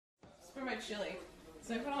for my chili.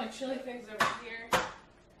 So I put all my chili things over here.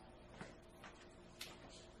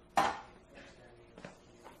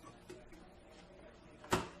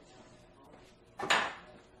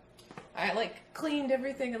 I like cleaned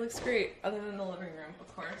everything. It looks great, other than the living room,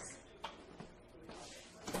 of course.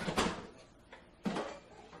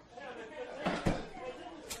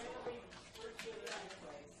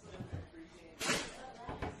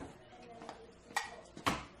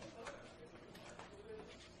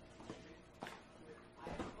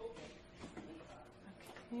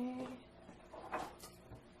 Okay.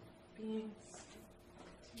 Beans,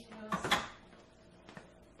 potatoes.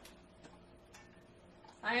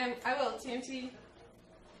 I will, TMT.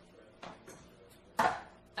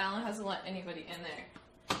 Alan hasn't let anybody in there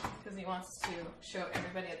because he wants to show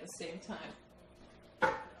everybody at the same time.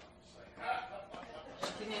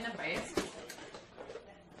 Chicken in a bite.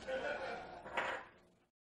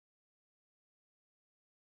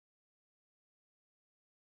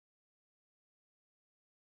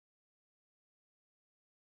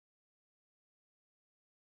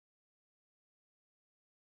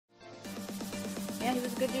 Yeah, he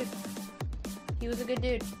was a good dude. He was a good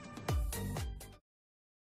dude.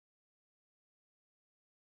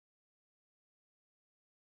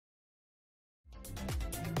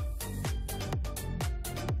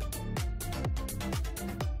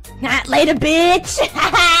 Not later, bitch!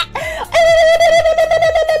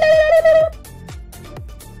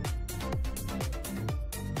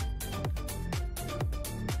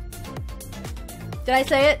 Did I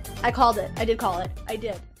say it? I called it. I did call it. I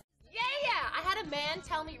did. I had a man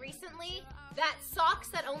tell me recently that socks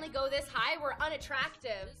that only go this high were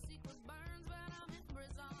unattractive.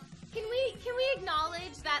 Can we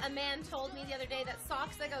acknowledge that a man told me the other day that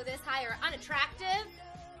socks that go this high are unattractive?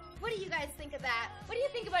 What do you guys think of that? What do you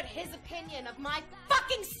think about his opinion of my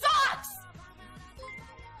fucking socks?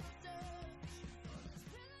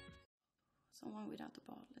 Someone without the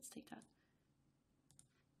ball. Let's take that.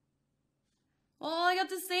 Oh, I got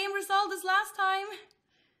the same result as last time.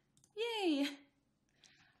 Yay.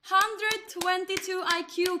 122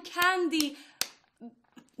 IQ candy.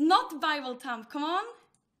 Not Bible thumb. Come on.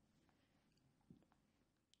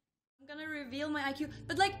 I'm gonna reveal my IQ.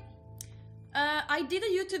 But like, I did a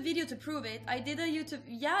YouTube video to prove it.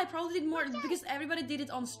 Yeah, I probably did more because everybody did it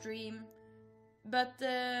on stream. But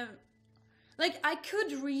like, I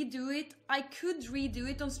could redo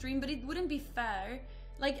it on stream, but it wouldn't be fair.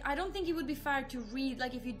 Like, I don't think it would be fair to read,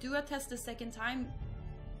 like, if you do a test the second time,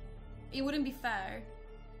 it wouldn't be fair.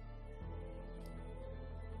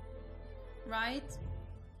 Right?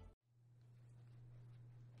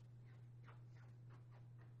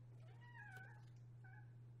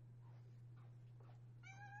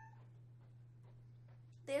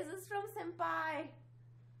 This is from Senpai.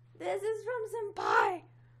 This is from Senpai.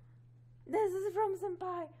 This is from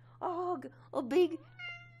Senpai. Oh, a big...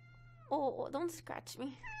 Oh, don't scratch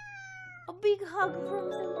me. A big hug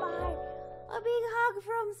from Senpai. A big hug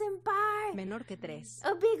from Senpai. Menor que 3.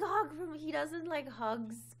 A big hug from... He doesn't like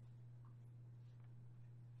hugs.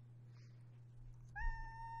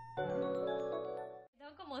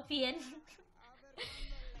 Tengo como 100.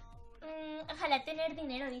 Ojalá tener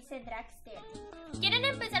dinero, dice Draxter. ¿Quieren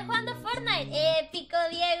empezar jugando Fortnite? ¡Épico,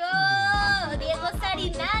 Diego! ¡Diego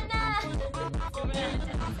Sarinana!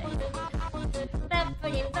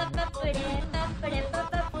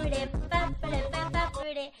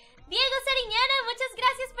 Diego Sariñana, muchas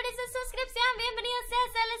gracias por esa suscripción. Bienvenido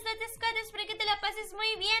seas a las Let's Squad. Espero que te la pases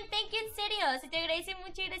muy bien. Thank you, en serio. Se te agradece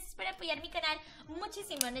mucho y gracias por apoyar mi canal.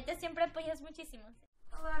 Muchísimo, neta, siempre apoyas muchísimo.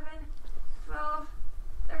 11, 12,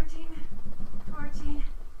 13, 14,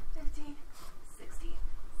 15, 16,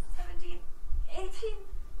 17, 18,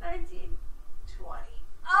 19, 20.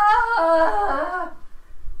 Ah!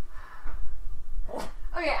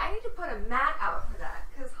 Okay, I need to put a mat out for that,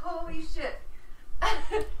 because holy shit.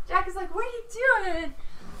 Jack is like, what are you doing?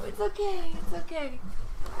 It's okay, it's okay.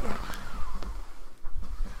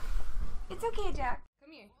 It's okay, Jack.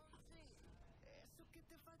 Come here.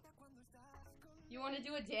 You want to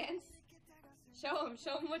do a dance? Show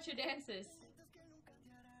him what your dance is.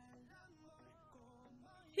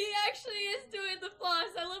 He actually is doing the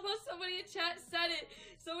floss. I love how somebody in chat said it.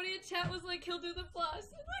 Somebody in chat was like, he'll do the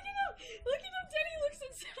floss. Look at him, Teddy looks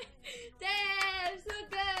inside. Damn, so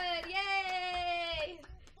good, yay!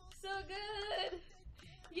 So good.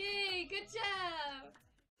 Yay, good job.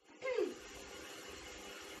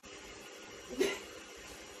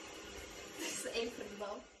 This is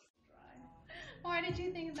A-football. Why did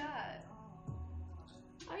you think that?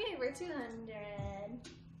 Okay, we're 200.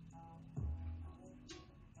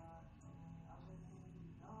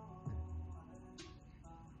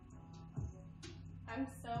 I'm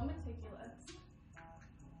so meticulous.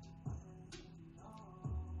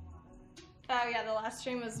 Oh yeah, the last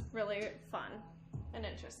stream was really fun and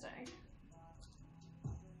interesting.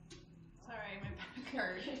 Sorry, my back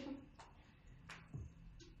hurt.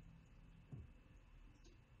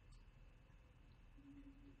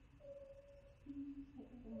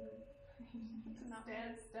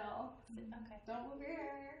 Stand still. Okay. Don't move your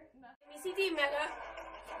hair. MCT Mega.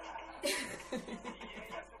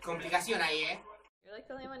 Complicación ahí, eh? You're like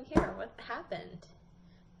the only one here. What happened?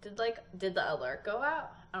 Did the alert go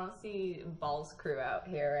out? I don't see Ball's crew out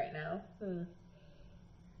here right now.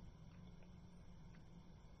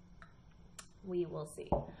 We will see.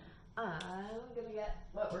 I'm gonna get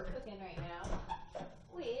what we're cooking right now,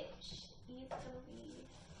 which is gonna be,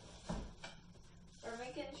 we're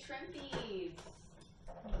making shrimpies.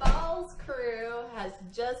 Ball's crew has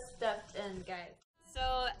just stepped in, guys.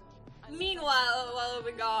 So, meanwhile, while I've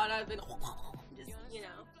been gone, I've been just, you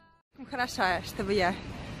know. Хороша, чтобы я.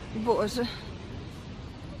 Боже.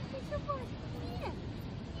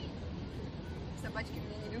 Собачки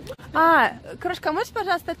меня не любят. Крошка, можешь,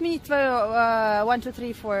 пожалуйста, отменить твою 1, 2,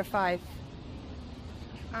 3, 4, 5?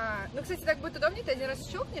 Ну, кстати, так будет удобнее, ты один раз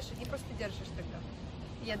щелкнешь и просто держишь тогда.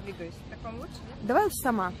 Я двигаюсь. Так вам лучше, да? Давай лучше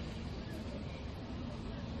сама.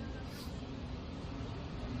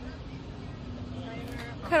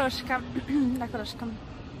 Крошка. Да, крошка.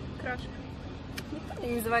 Крошка. Никто меня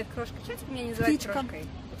не называет крошкой. Почему теперь меня не называют птичка. Крошкой?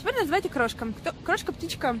 Теперь называйте крошка. Крошка,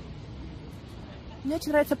 птичка. Мне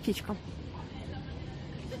очень нравится птичка.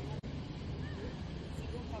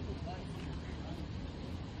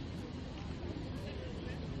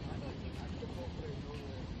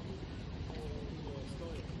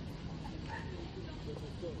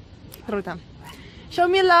 Круто. Show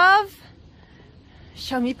me love.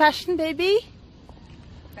 Show me passion, baby.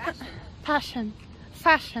 Passion.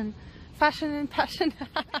 Fashion. Fashion and passion.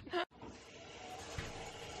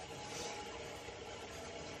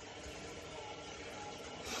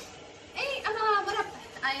 Hey, what up?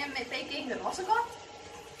 I am baking the Mosagot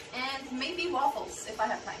and maybe waffles if I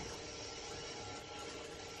have time.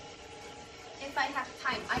 If I have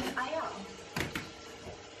time, I am.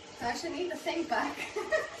 I actually need the thing back.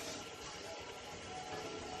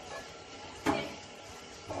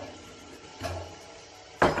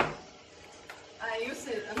 I used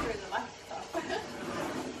it under the laptop.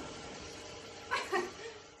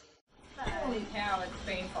 Holy cow, it's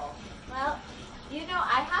painful. Well, you know,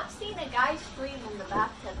 I have seen a guy scream in the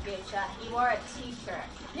bathtub, Geisha. He wore a t-shirt.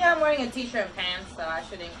 Yeah, I'm wearing a t-shirt and pants, so I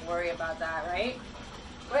shouldn't worry about that, right?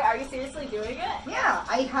 Wait, are you seriously doing it? Yeah,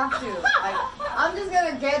 I have to. I'm just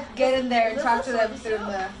gonna get in there and talk to them through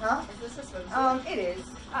the, huh? Is this a swimsuit? It is.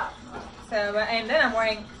 Oh. So, and then I'm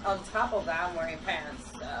wearing, on top of that, I'm wearing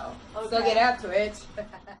pants, so Okay. still get up to it.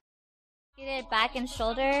 You did back and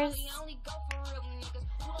shoulders.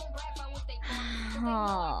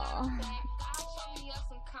 Oh.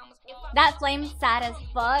 That flame's sad as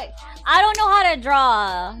fuck. I don't know how to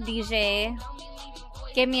draw, DJ.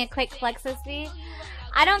 Give me a quick flex this week.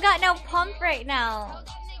 I don't got no pump right now.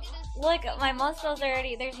 Look, my muscles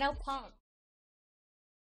already, there's no pump.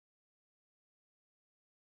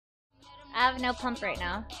 I have no pump right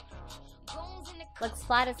now. Looks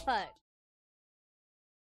flat as fuck.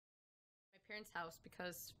 My parents' house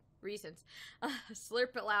because reasons.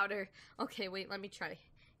 Slurp it louder. Okay, wait, let me try.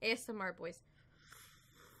 ASMR, boys.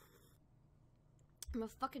 I'm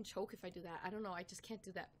gonna fucking choke if I do that. I don't know, I just can't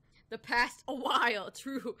do that. The past a while,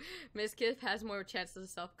 true. Miss Kif has more chances of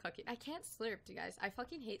self-cucking. I can't slurp, you guys. I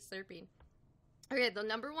fucking hate slurping. Okay, the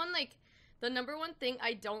number one thing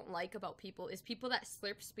I don't like about people is people that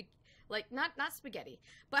slurp not spaghetti.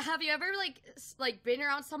 But have you ever like been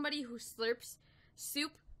around somebody who slurps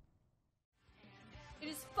soup? It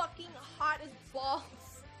is fucking hot as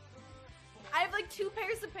balls. I have like 2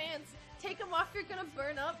 pairs of pants. Take them off, you're gonna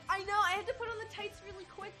burn up. I know, I had to put on the tights really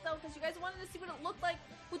quick though, because you guys wanted to see what it looked like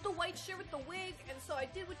with the white shirt with the wig, and so I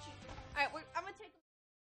did what you... Alright, I'm gonna take...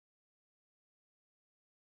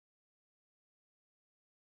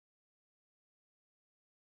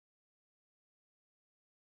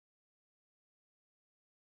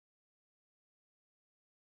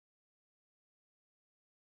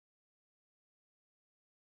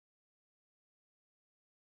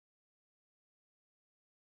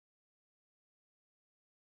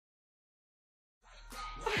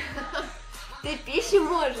 Ты пищу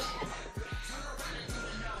можешь.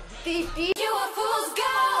 Ты пищу.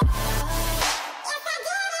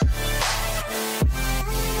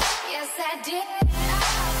 Yes, I did.